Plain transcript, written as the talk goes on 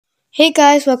Hey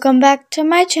guys, welcome back to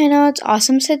my channel. It's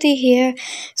Awesome City here.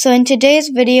 So in today's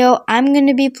video, I'm going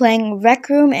to be playing Rec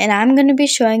Room and I'm going to be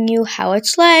showing you how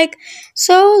it's like.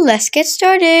 So let's get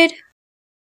started.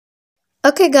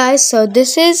 Okay guys, so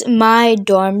this is my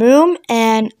dorm room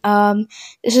and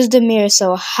this is the mirror.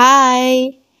 So hi.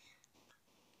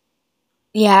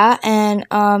 Yeah, and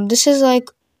this is like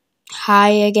hi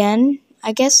again.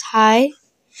 I guess hi.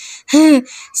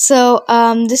 So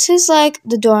this is like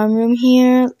the dorm room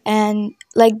here, and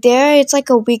like there it's like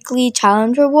a weekly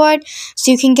challenge reward,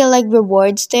 so you can get like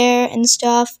rewards there and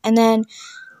stuff. And then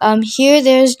here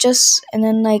there's just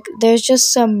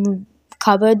some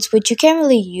cupboards which you can't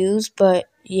really use, but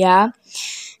yeah.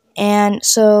 And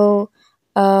so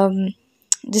um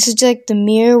this is like the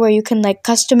mirror where you can like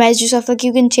customize yourself, like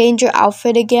you can change your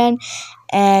outfit again.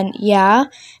 And yeah,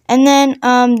 and then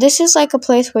this is like a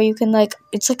place where you can like,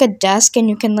 it's like a desk and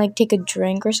you can like take a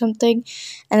drink or something.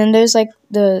 And then there's like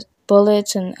the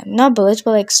bullets, and not bullets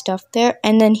but like stuff there.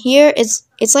 And then here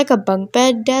it's like a bunk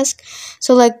bed desk,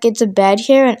 so like it's a bed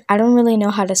here and I don't really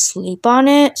know how to sleep on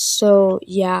it, so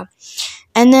yeah.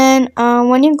 And then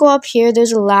when you go up here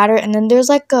there's a ladder, and then there's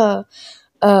like a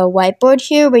whiteboard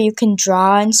here where you can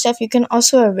draw and stuff. You can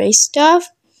also erase stuff.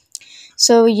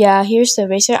 So yeah, here's the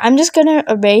eraser. I'm just gonna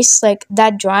erase, like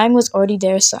that drawing was already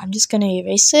there, so I'm just gonna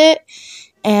erase it.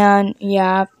 And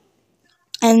yeah,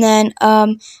 and then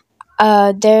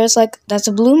there's like, that's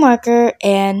a blue marker,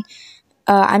 and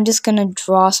I'm just gonna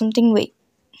draw something. Wait,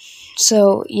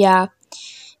 so yeah,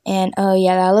 and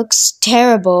yeah, that looks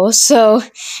terrible. So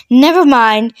never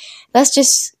mind. Let's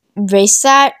just erase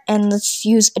that and let's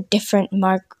use a different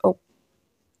mark. Oh,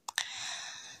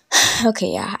 okay,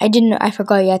 yeah, I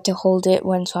forgot you had to hold it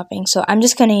when swapping. So I'm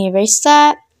just gonna erase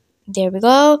that. There we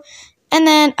go. And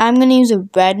then I'm gonna use a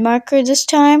red marker this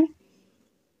time.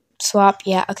 Swap,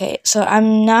 yeah, okay. So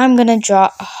I'm gonna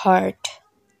draw a heart.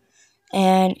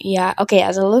 And yeah, okay,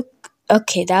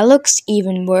 that looks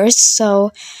even worse.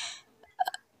 So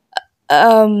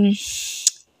I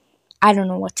don't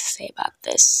know what to say about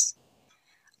this.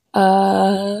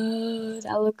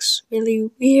 That looks really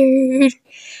weird.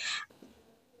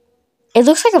 It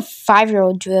looks like a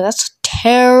 5-year-old drew that. That's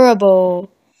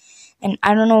terrible. And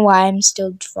I don't know why I'm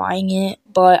still drawing it,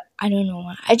 but I don't know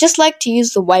why. I just like to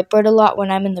use the whiteboard a lot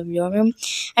when I'm in the real room.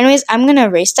 Anyways, I'm gonna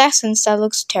erase that since that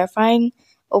looks terrifying.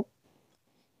 Oh,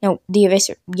 no, the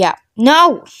eraser. Yeah.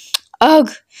 No!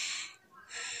 Ugh!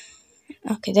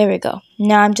 Okay, there we go.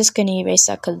 Now I'm just gonna erase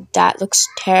that because that looks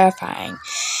terrifying.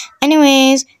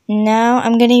 Anyways, now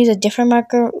I'm gonna use a different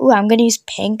marker. Ooh, I'm gonna use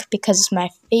pink because it's my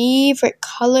favorite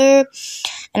color.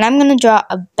 And I'm gonna draw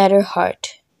a better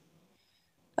heart.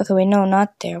 Okay, wait, no,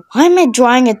 not there. Why am I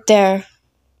drawing it there?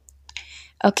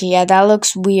 Okay, yeah, that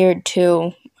looks weird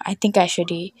too. I think I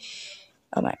should eat.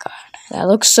 Oh my god, that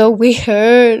looks so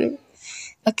weird.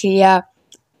 Okay, yeah.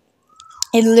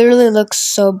 It literally looks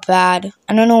so bad.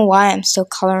 I don't know why I'm still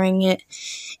coloring it.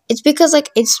 It's because like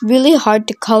it's really hard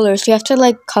to color, so you have to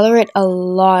like color it a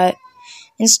lot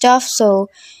and stuff. So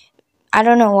I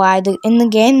don't know why. In the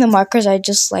game, the markers are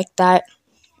just like that.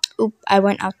 Oop, I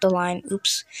went out the line.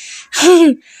 Oops.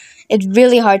 It's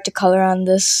really hard to color on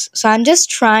this. So I'm just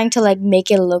trying to like make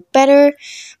it look better,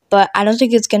 but I don't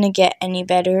think it's gonna get any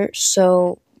better.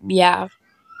 So yeah.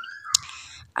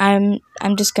 I'm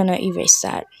just gonna erase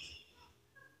that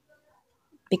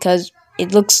because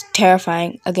it looks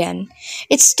terrifying again.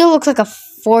 It still looks like a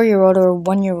 4-year-old or a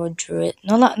 1-year-old drew it.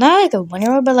 No, not like a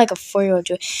 1-year-old, but like a 4-year-old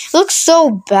drew it. It looks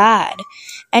so bad.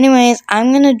 Anyways,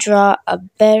 I'm gonna draw a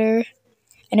better.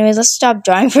 Anyways, let's stop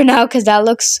drawing for now because that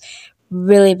looks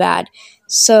really bad.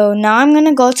 So now I'm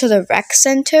gonna go to the rec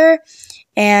center,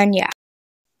 and yeah.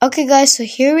 Okay guys, so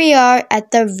here we are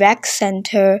at the rec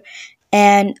center,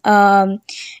 and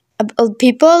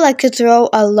people like to throw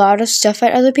a lot of stuff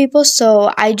at other people,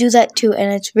 so I do that too,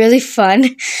 and it's really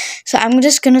fun. So I'm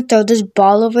just gonna throw this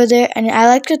ball over there, and I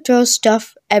like to throw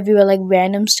stuff everywhere, like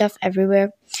random stuff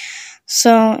everywhere.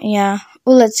 So yeah.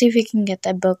 Oh, let's see if we can get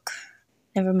that book.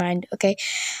 Never mind. Okay.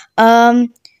 Oh,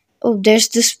 there's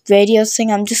this radio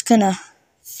thing. I'm just gonna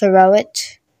throw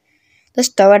it. Let's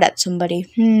throw it at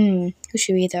somebody. Who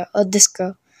should we throw? Oh, this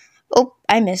girl. Oh,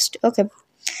 I missed. Okay.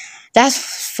 That's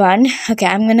fun. Okay,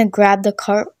 I'm gonna grab the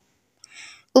cart.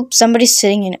 Oops, somebody's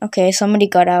sitting in it. Okay, somebody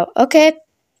got out. Okay.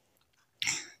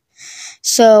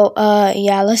 So,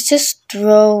 yeah, let's just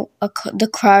throw the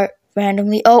cart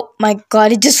randomly. Oh my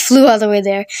god, it just flew all the way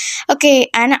there. Okay,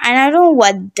 and I don't know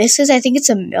what this is. I think it's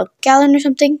a milk gallon or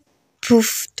something.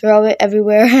 Poof, throw it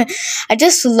everywhere. I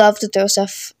just love to throw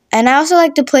stuff. And I also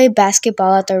like to play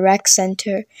basketball at the rec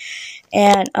center.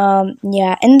 And,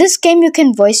 yeah, in this game you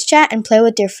can voice chat and play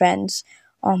with your friends.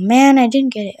 Oh man, I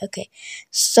didn't get it. Okay,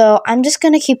 so I'm just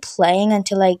gonna keep playing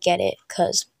until I get it,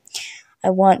 because I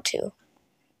want to.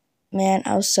 Man,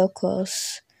 I was so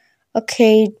close.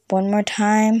 Okay, one more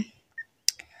time.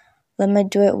 Let me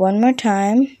do it one more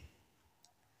time.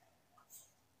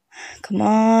 Come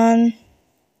on.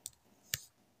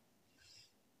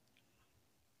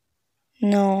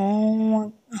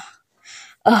 No.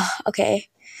 Okay.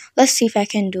 Let's see if I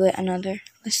can do it another.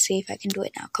 Let's see if I can do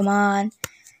it now. Come on.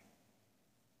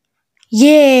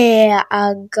 Yeah,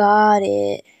 I got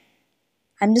it.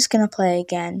 I'm just gonna play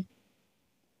again.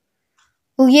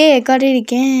 Oh yeah, I got it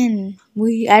again.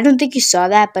 I don't think you saw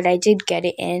that, but I did get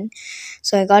it in.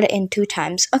 So I got it in 2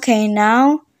 times. Okay,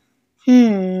 now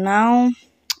now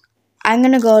I'm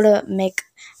gonna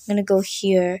go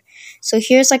here. So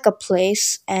here's like a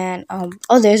place, and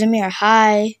oh, there's a mirror.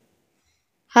 Hi.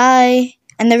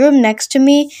 And the room next to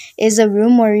me is a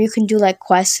room where you can do like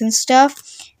quests and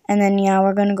stuff. And then yeah,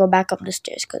 we're gonna go back up the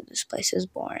stairs because this place is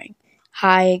boring.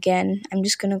 Hi again. I'm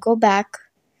just gonna go back.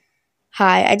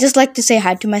 Hi. I just like to say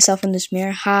hi to myself in this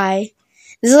mirror. Hi.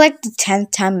 This is like the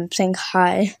 10th time I'm saying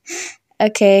hi.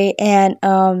 Okay, and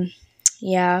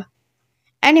yeah.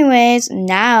 Anyways,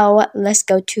 now let's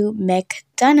go to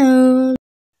McDonald's.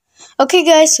 Okay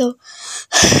guys, so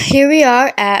here we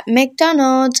are at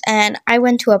McDonald's, and I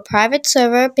went to a private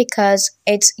server because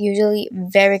it's usually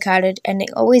very crowded and it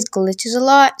always glitches a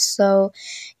lot. So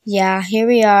yeah, here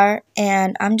we are,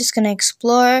 and I'm just gonna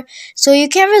explore. So you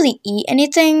can't really eat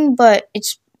anything, but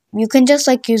you can just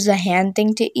like use the hand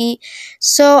thing to eat.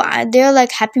 So there are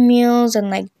like Happy Meals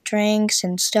and like drinks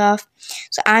and stuff.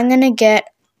 So I'm gonna get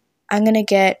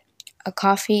a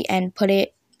coffee and put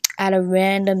it at a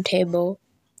random table.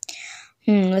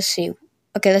 Let's see.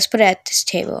 Okay, let's put it at this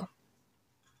table.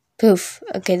 Poof.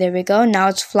 Okay, there we go. Now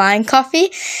it's flying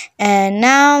coffee. And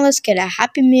now let's get a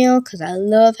Happy Meal because I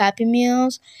love Happy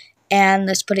Meals. And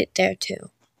let's put it there too.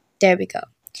 There we go.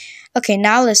 Okay,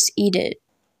 now let's eat it.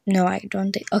 No, I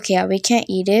don't think. Okay, yeah, we can't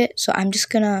eat it. So I'm just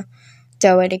gonna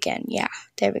throw it again. Yeah,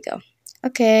 there we go.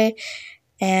 Okay.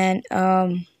 And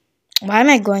why am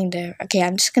I going there? Okay,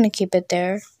 I'm just gonna keep it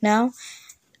there now.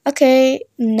 Okay,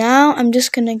 now I'm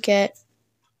just gonna get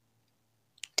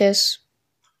this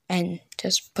and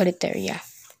just put it there. Yeah.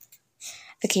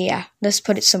 Okay, yeah. Let's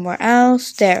put it somewhere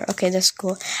else. There. Okay, that's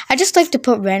cool. I just like to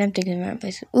put random things in random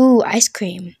places. Ooh, ice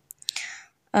cream.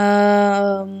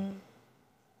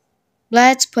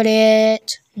 Let's put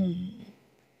it.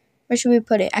 Where should we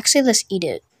put it? Actually, let's eat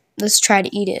it. Let's try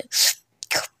to eat it.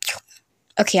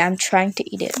 Okay, I'm trying to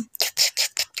eat it.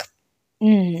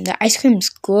 The ice cream's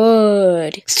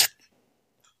good.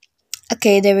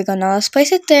 Okay, there we go. Now let's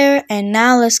place it there, and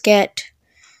now let's get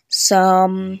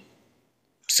some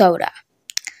soda.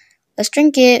 Let's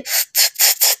drink it.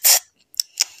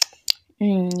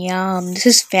 Yum. This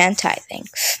is Fanta, I think.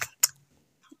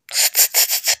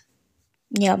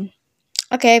 Yum.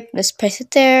 Okay, let's place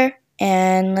it there,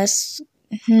 and let's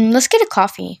get a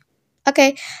coffee.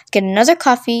 Okay, get another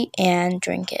coffee and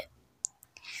drink it.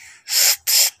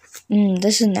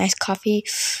 This is nice coffee.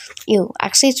 Ew,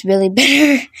 actually it's really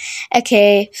bitter.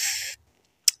 Okay,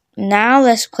 now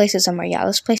let's place it somewhere. Yeah,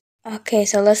 let's place. Okay,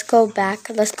 so let's go back.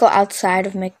 Let's go outside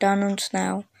of McDonald's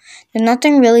now. There's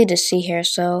nothing really to see here,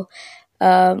 so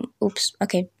oops.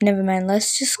 Okay, never mind.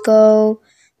 Let's just go.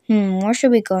 Where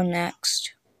should we go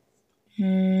next?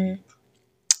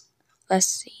 Let's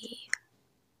see.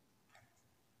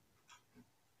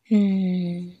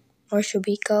 Where should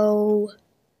we go?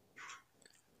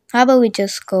 How about we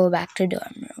just go back to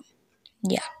dorm room?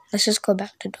 Yeah, let's just go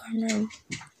back to dorm room.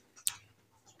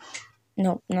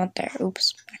 Nope, not there.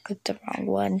 Oops, I clicked the wrong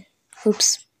one.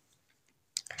 Oops.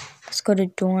 Let's go to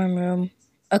dorm room.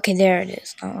 Okay, there it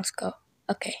is. Now let's go.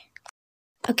 Okay.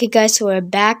 Okay, guys, so we're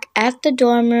back at the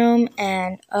dorm room,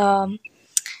 and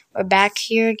we're back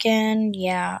here again.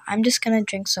 Yeah, I'm just gonna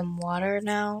drink some water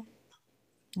now.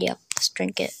 Yep, let's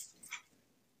drink it.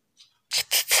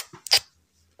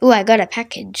 Ooh, I got a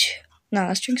package. Now,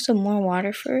 let's drink some more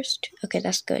water first. Okay,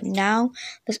 that's good. Now,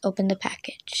 let's open the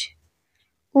package.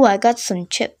 Ooh, I got some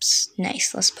chips.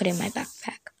 Nice, let's put it in my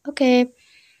backpack. Okay.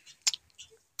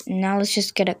 Now, let's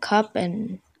just get a cup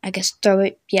and I guess throw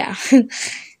it. Yeah.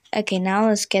 Okay, now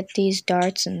let's get these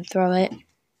darts and throw it.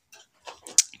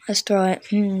 Let's throw it.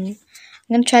 I'm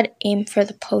gonna try to aim for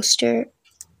the poster.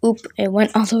 Oop, it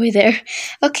went all the way there.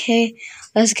 Okay,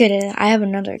 let's get it. I have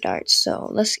another dart, so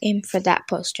let's aim for that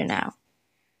poster now.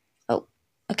 Oh,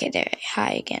 okay, there.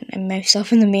 Hi again. I'm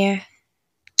myself in the mirror.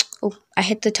 Oh, I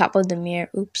hit the top of the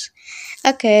mirror. Oops.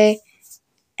 Okay.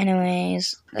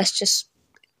 Anyways, let's just.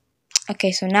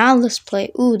 Okay, so now let's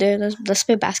play. Ooh, let's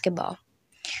play basketball.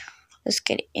 Let's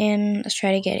get it in. Let's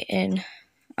try to get it in.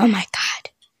 Oh my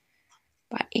god.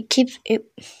 But it keeps it.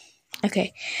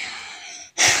 Okay.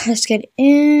 Let's get it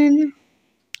in.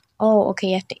 Oh, okay.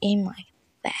 You have to aim like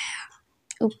that.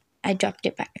 Oop. I dropped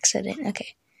it by accident.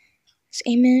 Okay. Let's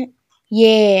aim it.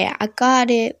 Yeah. I got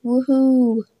it.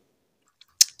 Woohoo.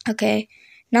 Okay.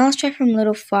 Now let's try from a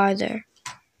little farther.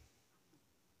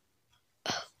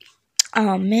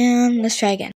 Oh man. Let's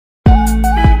try again.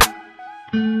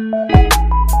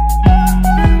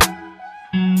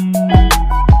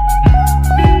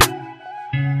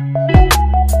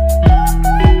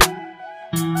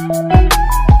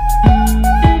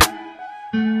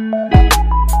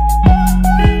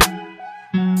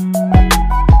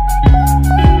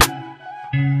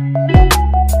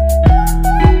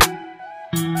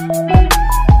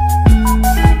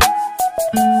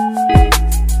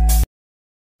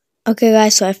 Okay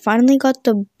guys, so I finally got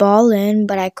the ball in,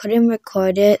 but I couldn't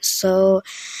record it, so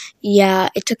yeah,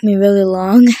 it took me really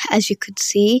long, as you could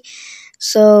see.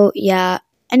 So yeah,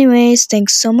 anyways,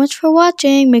 thanks so much for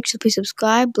watching. Make sure to please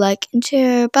subscribe, like, and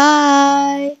share.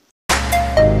 Bye!